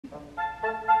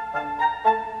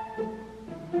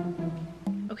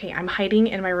Okay, I'm hiding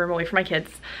in my room away from my kids,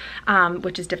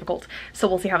 which is difficult. So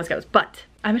we'll see how this goes. But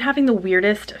I've been having the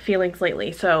weirdest feelings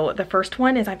lately. So the first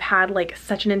one is I've had like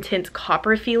such an intense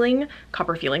copper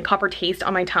taste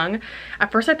on my tongue.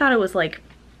 At first I thought it was like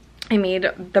I made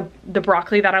the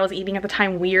broccoli that I was eating at the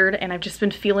time weird, and I've just been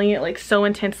feeling it like so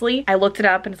intensely. I looked it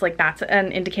up and it's like that's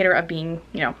an indicator of being,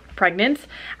 you know, pregnant.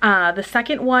 The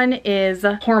second one is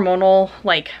hormonal,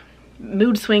 like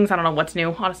mood swings. I don't know what's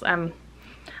new. Honestly,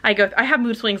 I have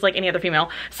mood swings like any other female,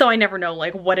 so I never know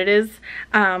like what it is.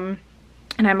 And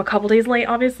I'm a couple days late,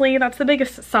 obviously. That's the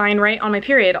biggest sign, right, on my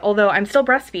period, although I'm still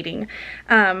breastfeeding.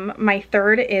 My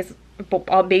third is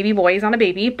a baby boy. He's not a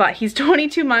baby, but he's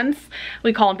 22 months.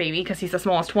 We call him baby because he's the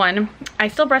smallest one. I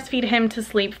still breastfeed him to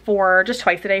sleep for just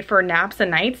twice a day for naps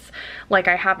and nights, like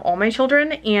I have all my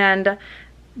children, and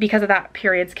because of that,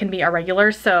 periods can be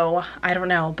irregular, so I don't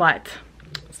know, but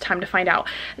it's time to find out.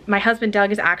 My husband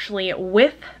Doug is actually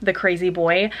with the crazy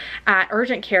boy at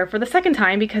urgent care for the second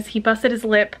time because he busted his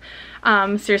lip,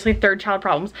 seriously, third child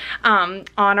problems, on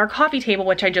our coffee table,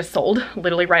 which I just sold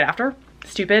literally right after.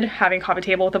 Stupid having a coffee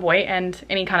table with a boy and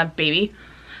any kind of baby.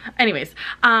 Anyways,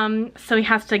 so he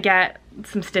has to get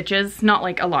some stitches, not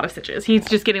like a lot of stitches. He's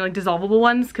just getting like dissolvable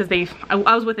ones because I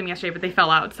was with him yesterday, but they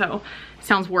fell out, so it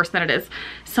sounds worse than it is.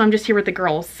 So I'm just here with the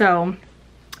girls, so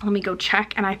let me go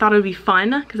check. And I thought it would be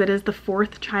fun because it is the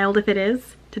fourth child, if it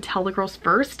is, to tell the girls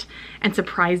first and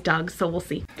surprise Doug, so we'll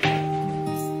see.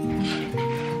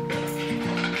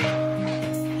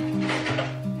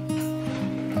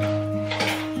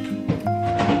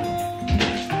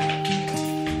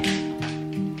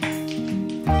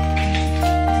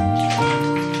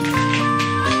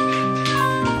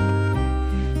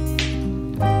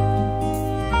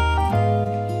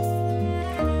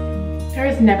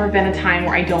 Never been a time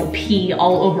where I don't pee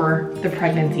all over the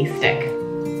pregnancy stick.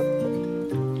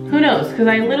 Who knows? Because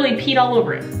I literally peed all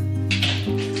over it.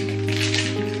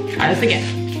 Try this again.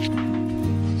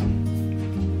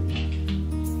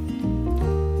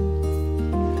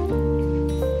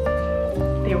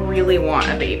 They really want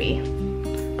a baby.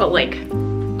 But like,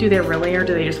 do they really, or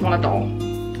do they just want a doll?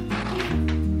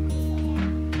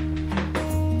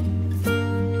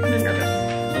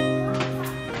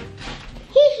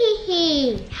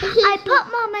 I put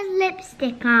Mama's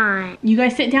lipstick on. You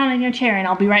guys sit down in your chair and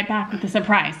I'll be right back with the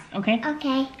surprise, okay?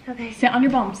 Okay, okay. Sit on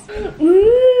your bums.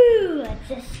 Ooh,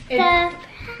 it's a stuff.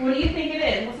 What do you think it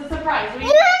is? What's the surprise? It's a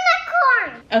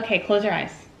unicorn. Okay, close your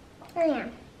eyes. Oh yeah.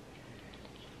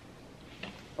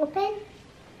 Open.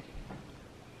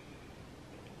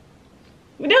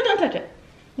 No, don't touch it.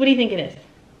 What do you think it is?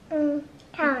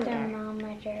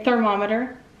 Thermometer.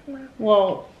 Thermometer?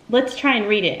 Well, let's try and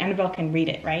read it. Annabelle can read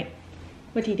it, right?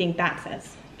 What do you think that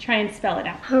says? Try and spell it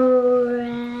out.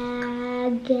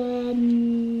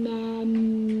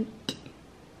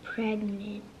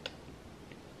 Pregnant.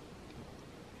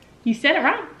 You said it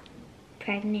right.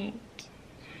 Pregnant.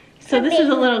 So this is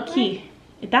a little key.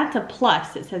 That's a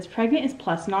plus. It says pregnant is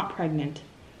plus, not pregnant.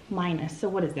 Minus. So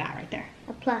what is that right there?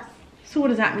 A plus. So what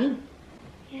does that mean?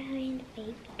 You're having a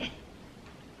baby.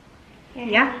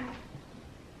 Yeah.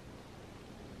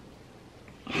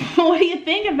 What do you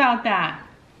think about that?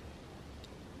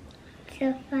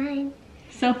 So fun.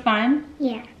 So fun?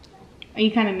 Yeah. Are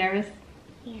you kind of nervous?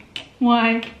 Yeah.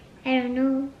 Why? I don't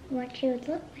know what she would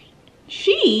look like.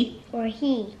 She? Or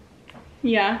he.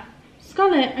 Yeah.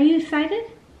 Scarlett, are you excited?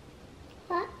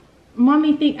 What?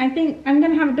 Mommy I think I'm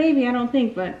gonna have a baby, I don't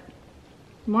think, but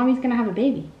Mommy's gonna have a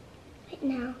baby. Right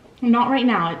now. Not right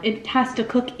now. It has to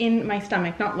cook in my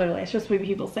stomach, not literally. It's just what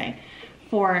people say.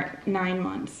 For 9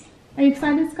 months. Are you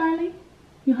excited, Scarlett?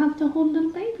 You have to hold a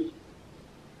little baby.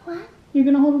 What? You're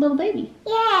gonna hold a little baby.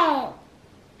 Yay!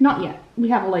 Not yet. We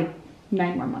have like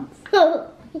 9 more months. You're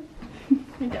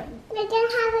gonna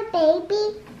have a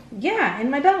baby? Yeah, in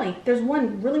my belly. There's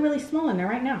one really, really small in there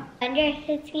right now. I wonder if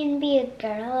it's gonna be a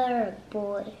girl or a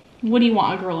boy. What do you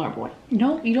want, a girl or a boy?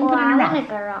 No, you don't put it in your mouth. I want a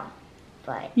girl,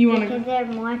 but you want because they're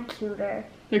more cuter.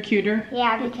 They're cuter?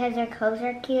 Yeah, because their clothes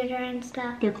are cuter and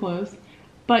stuff. Their clothes.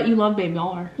 But you love baby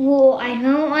doll. Well, I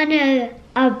don't want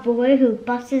a boy who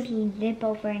busts his lip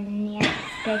over and he has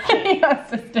to stitch it. He has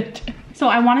to stitch it. So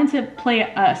I wanted to play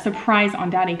a surprise on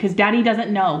Daddy because Daddy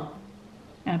doesn't know.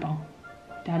 Annabelle,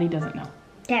 Daddy doesn't know.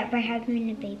 That we're having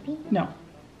a baby? No.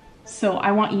 So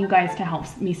I want you guys to help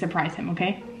me surprise him,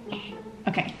 okay?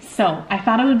 Okay, so I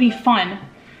thought it would be fun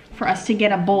for us to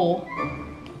get a bowl.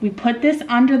 We put this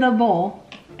under the bowl,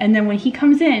 and then when he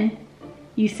comes in,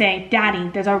 you say, Daddy,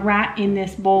 there's a rat in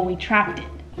this bowl, we trapped it.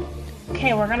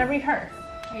 Okay, we're gonna rehearse.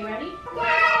 Are you ready?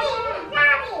 Daddy,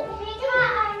 we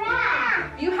got a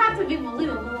rat. You have to give him a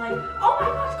little like, oh my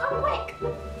gosh, come quick.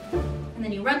 And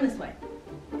then you run this way.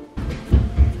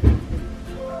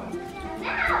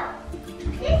 Now,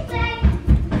 this way.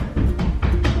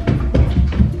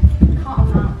 Caught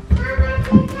a mouse. Mama,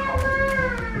 take that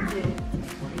one.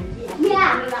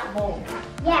 Yeah. Give me that bowl.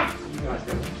 Yeah.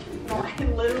 No, I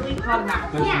literally caught a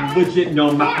mouse. There's legit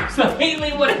no mouse.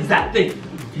 Hayley, what is that thing?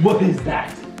 What is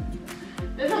that?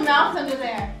 There's a mouse under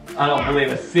there. I don't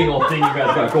believe a single thing you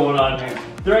guys got going on here.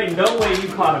 There ain't no way you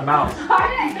caught a mouse.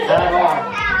 At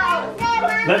all.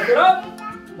 Let's get up.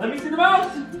 Let me see the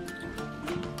mouse.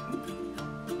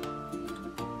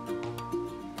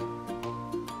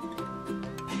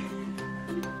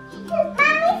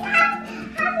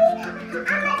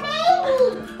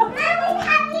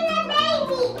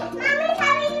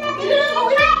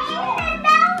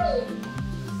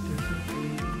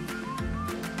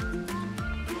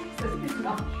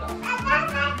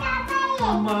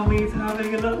 Mommy's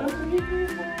having another baby.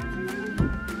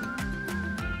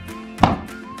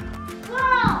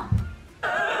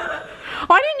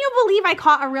 Why didn't you believe I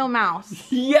caught a real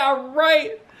mouse? Yeah,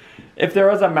 right. If there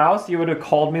was a mouse, you would have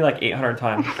called me like 800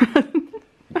 times.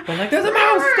 I'm like, there's a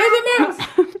mouse! There's a mouse!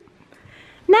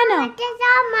 Nano.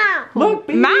 Look,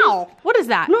 babies. Mal. What is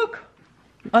that? Look,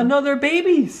 another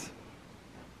babies.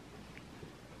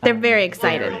 They're very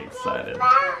excited. Very excited.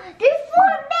 There's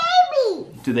 4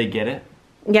 babies. Do they get it?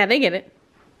 Yeah, they get it.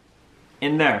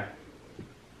 In there.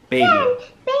 Baby.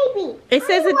 Baby. It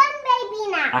says Only it. 1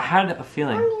 baby now. I had a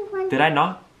feeling. Only one. Did I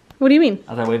not? What do you mean?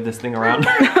 As I waved this thing around.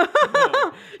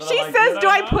 She says, do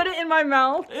I put it in my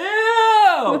mouth?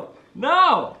 Ew!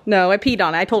 No! No, I peed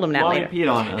on it. I told him that Mommy later.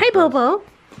 peed on it. Hey, Bobo.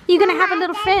 You're going to have a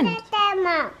little friend.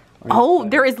 Oh,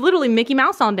 there is literally Mickey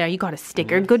Mouse on there. You got a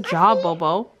sticker. Good job,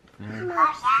 Bobo.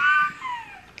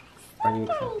 Are you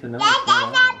excited to know?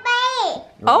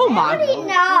 Oh, my.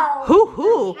 No.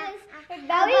 Hoo-hoo.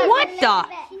 What the?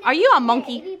 Are you a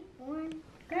monkey?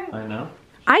 I know.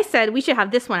 I said we should have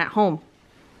this one at home.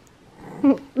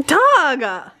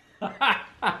 Doug!